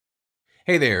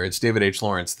Hey there, it's David H.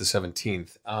 Lawrence, the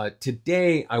 17th.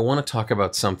 Today, I want to talk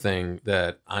about something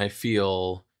that I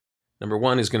feel, number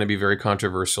one, is going to be very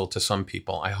controversial to some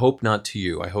people. I hope not to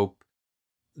you. I hope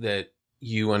that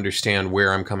you understand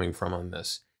where I'm coming from on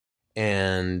this.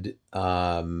 And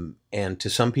to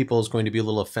some people, it's going to be a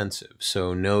little offensive.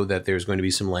 So know that there's going to be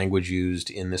some language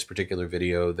used in this particular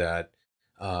video that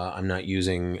I'm not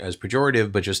using as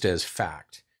pejorative, but just as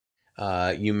fact.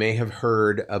 You may have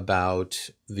heard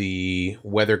about the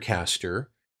weathercaster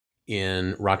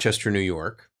in Rochester, New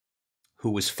York, who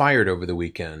was fired over the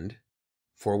weekend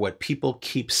for what people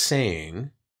keep saying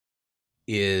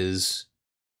is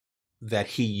that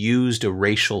he used a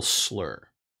racial slur.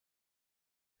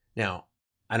 Now,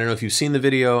 I don't know if you've seen the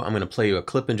video. I'm going to play you a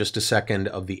clip in just a second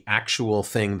of the actual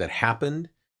thing that happened.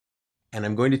 And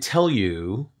I'm going to tell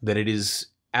you that it is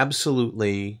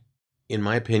absolutely, in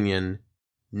my opinion,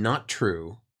 not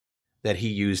true that he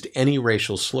used any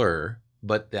racial slur,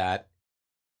 but that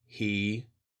he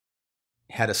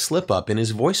had a slip up in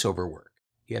his voiceover work.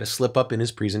 He had a slip up in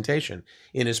his presentation,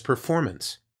 in his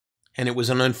performance. And it was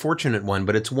an unfortunate one,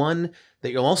 but it's one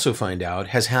that you'll also find out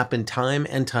has happened time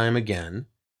and time again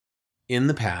in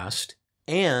the past.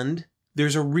 And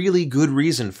there's a really good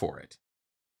reason for it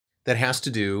that has to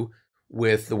do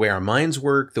with the way our minds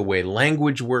work, the way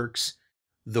language works,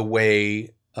 the way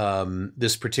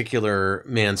this particular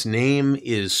man's name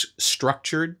is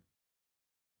structured.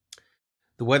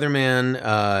 The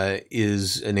weatherman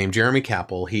is named Jeremy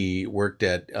Kappell. He worked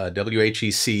at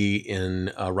WHEC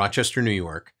in Rochester, New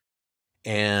York.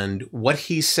 And what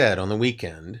he said on the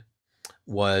weekend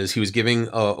was he was giving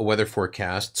a weather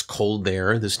forecast. It's cold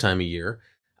there this time of year.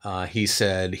 He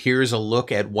said, here's a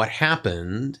look at what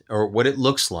happened or what it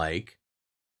looks like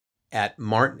at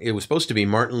it was supposed to be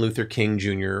Martin Luther King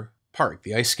Jr. Park,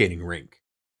 the ice skating rink.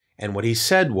 And what he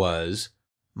said was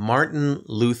Martin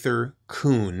Luther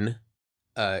Coon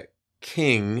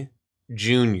King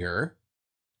Jr.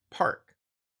 Park.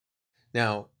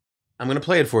 Now, I'm going to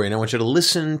play it for you, and I want you to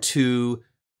listen to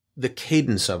the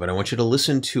cadence of it. I want you to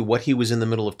listen to what he was in the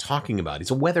middle of talking about.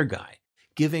 He's a weather guy,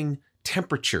 giving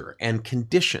temperature and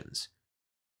conditions.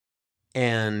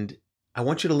 And I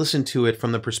want you to listen to it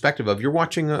from the perspective of you're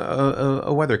watching a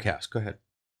weathercast. Go ahead.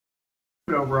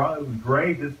 Overall, it was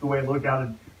great. This is the way it looked out at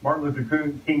Martin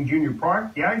Luther King Jr.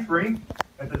 Park, the ice rink,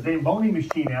 at the Zamboni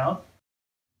machine out.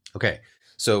 Okay,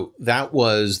 so that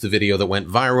was the video that went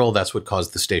viral. That's what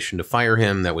caused the station to fire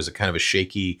him. That was a kind of a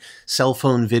shaky cell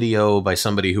phone video by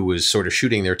somebody who was sort of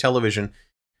shooting their television.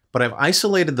 But I've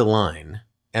isolated the line,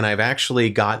 and I've actually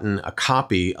gotten a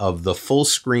copy of the full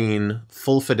screen,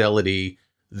 full fidelity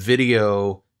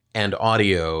video and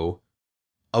audio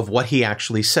of what he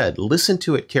actually said. Listen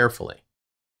to it carefully.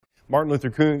 Martin Luther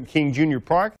King Jr.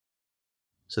 Park.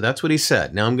 So that's what he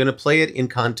said. Now I'm going to play it in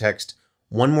context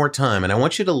one more time, and I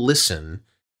want you to listen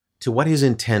to what his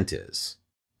intent is.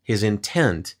 His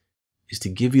intent is to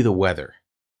give you the weather,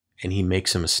 and he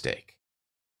makes a mistake.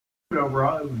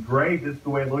 Overall, it was great. This is the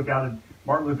way it looked out at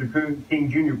Martin Luther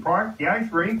King Jr. Park, the ice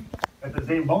rink, at the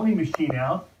Zamboni machine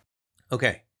out.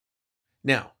 Okay.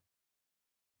 Now,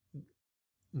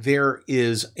 there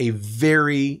is a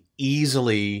very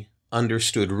easily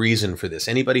understood reason for this.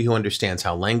 Anybody who understands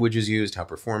how language is used, how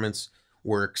performance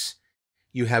works,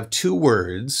 you have two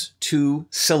words, two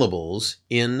syllables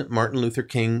in Martin Luther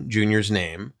King Jr.'s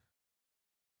name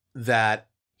that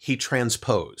he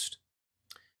transposed.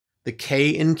 The K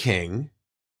in King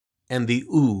and the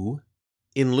U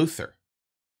in Luther.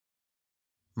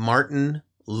 Martin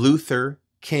Luther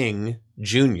King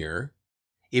Jr.,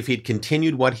 if he'd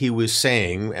continued what he was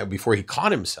saying before he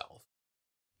caught himself,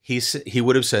 he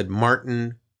would have said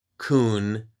Martin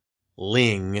Coon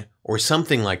Ling or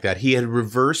something like that. He had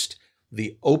reversed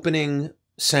the opening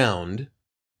sound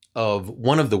of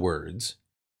one of the words,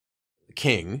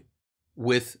 King,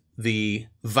 with the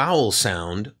vowel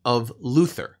sound of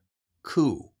Luther,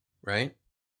 Ku, right?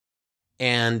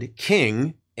 And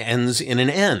King ends in an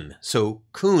N, so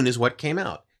Coon is what came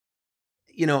out.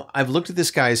 You know, I've looked at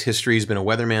this guy's history. He's been a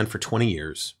weatherman for 20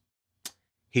 years.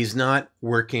 He's not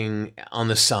working on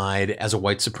the side as a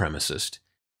white supremacist.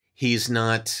 He's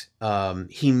not,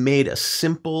 he made a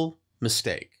simple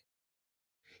mistake.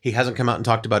 He hasn't come out and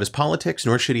talked about his politics,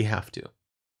 nor should he have to.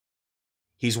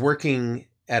 He's working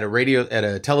at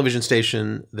a television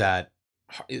station that,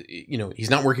 you know, he's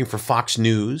not working for Fox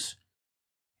News.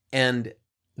 And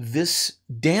this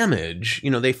damage,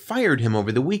 you know, they fired him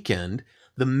over the weekend.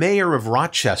 The mayor of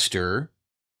Rochester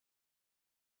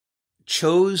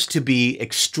chose to be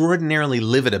extraordinarily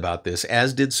livid about this,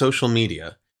 as did social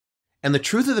media. And the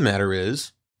truth of the matter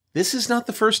is, this is not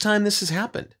the first time this has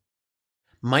happened.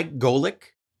 Mike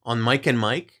Golick on Mike and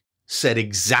Mike said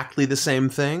exactly the same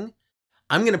thing.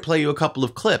 I'm going to play you a couple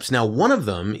of clips. Now, one of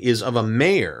them is of a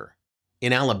mayor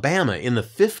in Alabama in the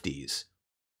 50s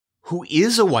who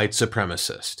is a white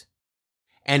supremacist.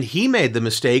 And he made the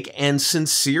mistake and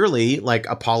sincerely,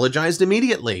 apologized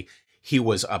immediately. He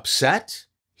was upset.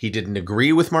 He didn't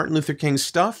agree with Martin Luther King's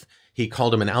stuff. He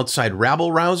called him an outside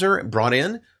rabble-rouser brought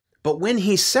in. But when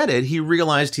he said it, he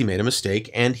realized he made a mistake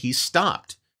and he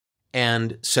stopped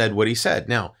and said what he said.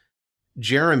 Now,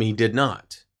 Jeremy did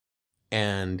not.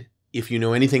 And if you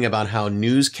know anything about how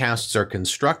newscasts are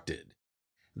constructed,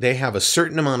 they have a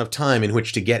certain amount of time in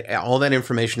which to get all that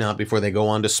information out before they go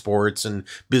on to sports and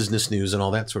business news and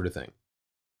all that sort of thing.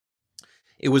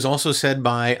 It was also said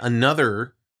by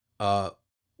another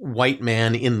white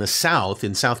man in the South,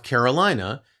 in South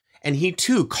Carolina, and he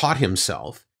too caught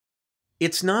himself.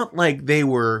 It's not like they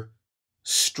were,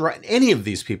 any of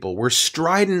these people were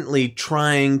stridently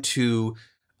trying to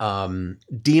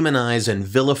demonize and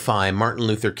vilify Martin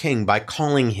Luther King by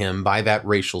calling him by that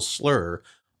racial slur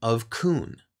of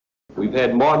coon. We've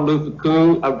had Martin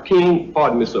Luther King,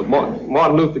 pardon me, sir,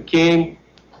 Martin Luther King.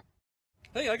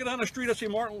 Hey, I get on the street, I see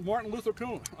Martin Luther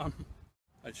Coon. I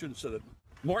shouldn't have said it.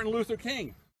 Martin Luther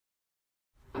King.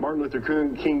 Martin Luther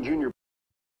King Jr.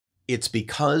 It's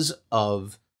because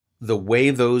of the way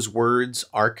those words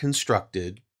are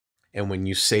constructed, and when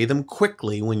you say them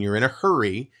quickly, when you're in a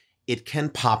hurry, it can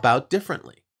pop out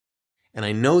differently. And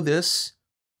I know this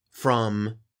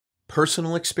from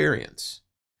personal experience,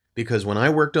 because when I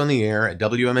worked on the air at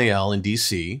WMAL in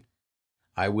DC,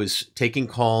 I was taking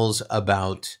calls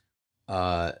about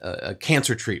a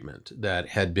cancer treatment that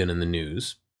had been in the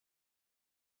news.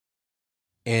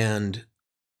 And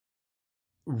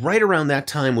right around that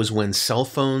time was when cell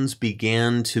phones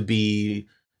began to be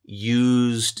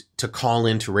used to call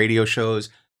into radio shows.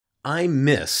 I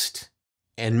missed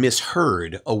and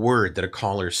misheard a word that a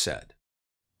caller said.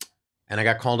 And I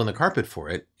got called on the carpet for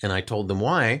it, and I told them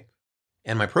why.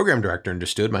 And my program director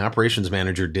understood, my operations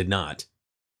manager did not.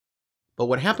 But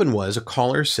what happened was a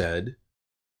caller said,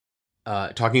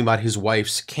 talking about his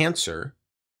wife's cancer,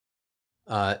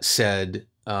 said,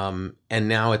 and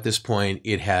now at this point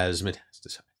it has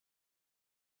metastasized.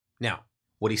 Now,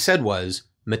 what he said was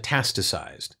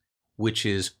metastasized, which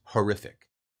is horrific.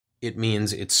 It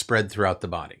means it's spread throughout the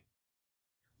body.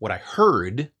 What I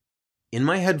heard in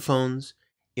my headphones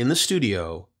in the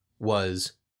studio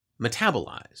was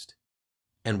metabolized.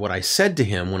 And what I said to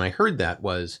him when I heard that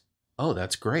was, oh,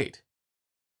 that's great.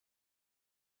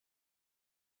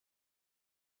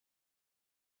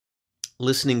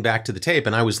 Listening back to the tape,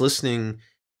 and I was listening,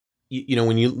 you know,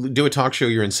 when you do a talk show,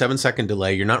 you're in 7-second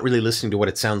delay. You're not really listening to what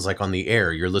it sounds like on the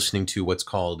air. You're listening to what's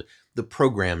called the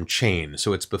program chain.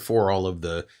 So it's before all of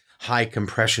the high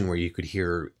compression where you could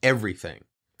hear everything.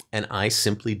 And I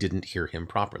simply didn't hear him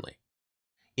properly.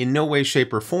 In no way,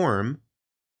 shape, or form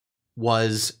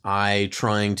was I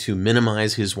trying to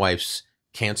minimize his wife's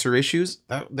cancer issues.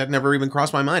 That never even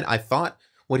crossed my mind. I thought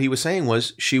what he was saying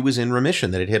was she was in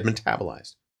remission, that it had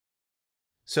metabolized.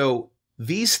 So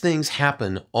these things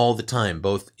happen all the time,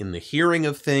 both in the hearing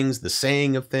of things, the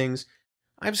saying of things.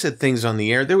 I've said things on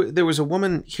the air. There was a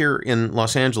woman here in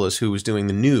Los Angeles who was doing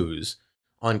the news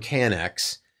on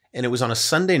KNX, and it was on a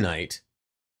Sunday night,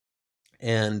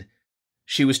 and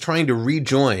she was trying to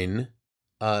rejoin.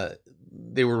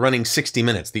 They were running 60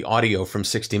 Minutes, the audio from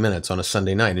 60 Minutes on a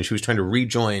Sunday night, and she was trying to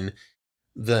rejoin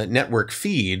the network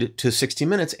feed to 60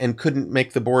 Minutes and couldn't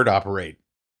make the board operate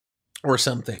or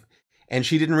something. And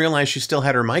she didn't realize she still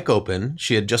had her mic open.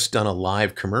 She had just done a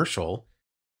live commercial,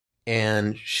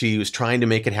 and she was trying to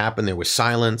make it happen. There was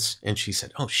silence, and she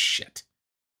said, oh, shit.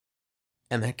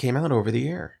 And that came out over the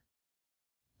air.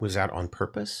 Was that on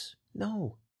purpose?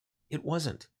 No, it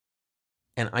wasn't.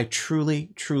 And I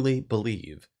truly, truly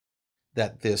believe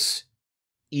that this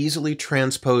easily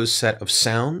transposed set of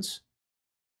sounds,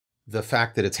 the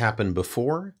fact that it's happened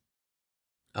before,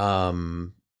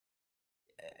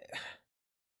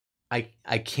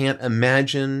 I can't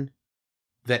imagine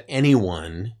that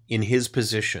anyone in his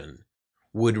position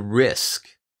would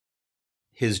risk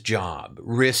his job,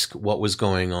 risk what was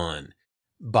going on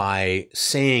by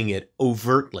saying it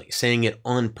overtly, saying it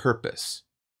on purpose.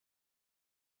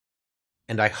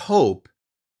 And I hope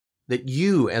that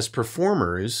you as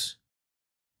performers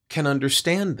can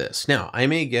understand this. Now, I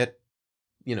may get,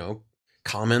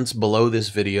 comments below this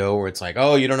video where it's like,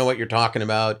 oh, you don't know what you're talking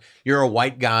about. You're a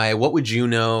white guy. What would you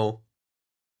know?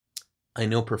 I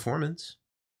know performance.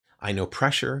 I know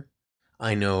pressure.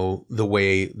 I know the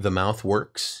way the mouth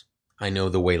works. I know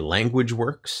the way language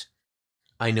works.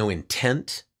 I know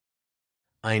intent.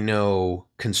 I know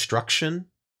construction.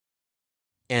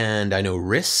 and I know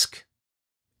risk,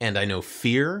 and I know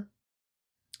fear.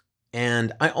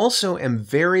 And I also am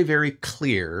very, very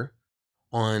clear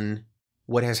on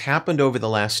what has happened over the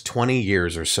last 20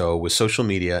 years or so with social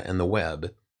media and the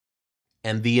web,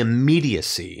 and the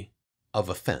immediacy of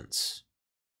offense.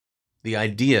 The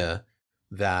idea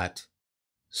that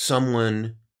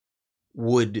someone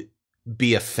would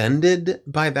be offended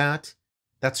by that,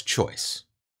 that's choice.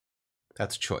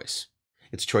 That's choice.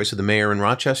 It's choice of the mayor in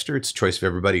Rochester. It's choice of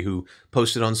everybody who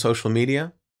posted on social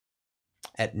media.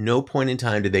 At no point in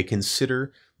time did they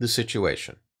consider the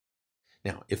situation.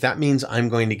 Now, if that means I'm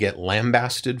going to get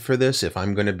lambasted for this, if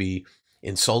I'm going to be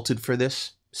insulted for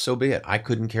this, so be it. I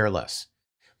couldn't care less.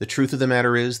 The truth of the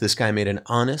matter is, this guy made an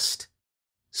honest,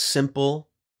 simple,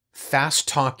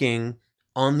 fast-talking,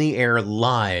 on-the-air,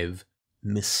 live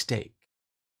mistake.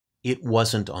 It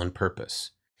wasn't on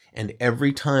purpose. And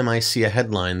every time I see a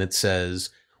headline that says,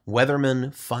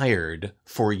 Weatherman fired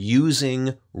for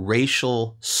using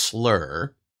racial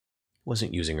slur,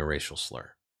 wasn't using a racial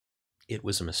slur. It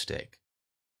was a mistake.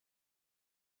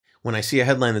 When I see a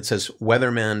headline that says,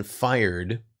 Weatherman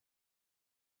fired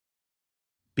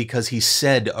because he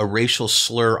said a racial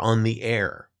slur on the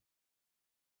air,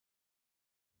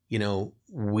 you know,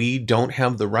 we don't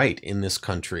have the right in this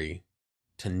country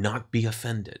to not be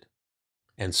offended.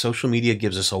 And social media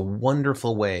gives us a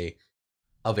wonderful way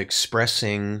of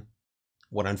expressing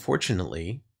what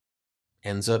unfortunately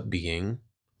ends up being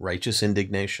righteous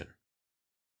indignation.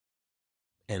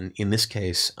 And in this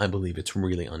case, I believe it's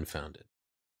really unfounded.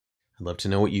 I'd love to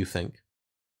know what you think.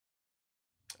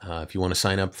 If you want to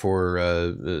sign up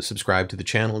for, subscribe to the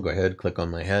channel, go ahead, click on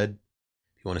my head.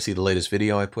 If you want to see the latest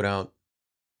video I put out,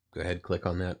 go ahead, click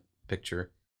on that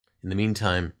picture. In the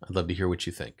meantime, I'd love to hear what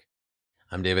you think.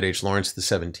 I'm David H. Lawrence the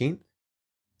 17th.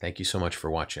 Thank you so much for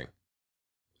watching,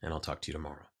 and I'll talk to you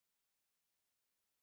tomorrow.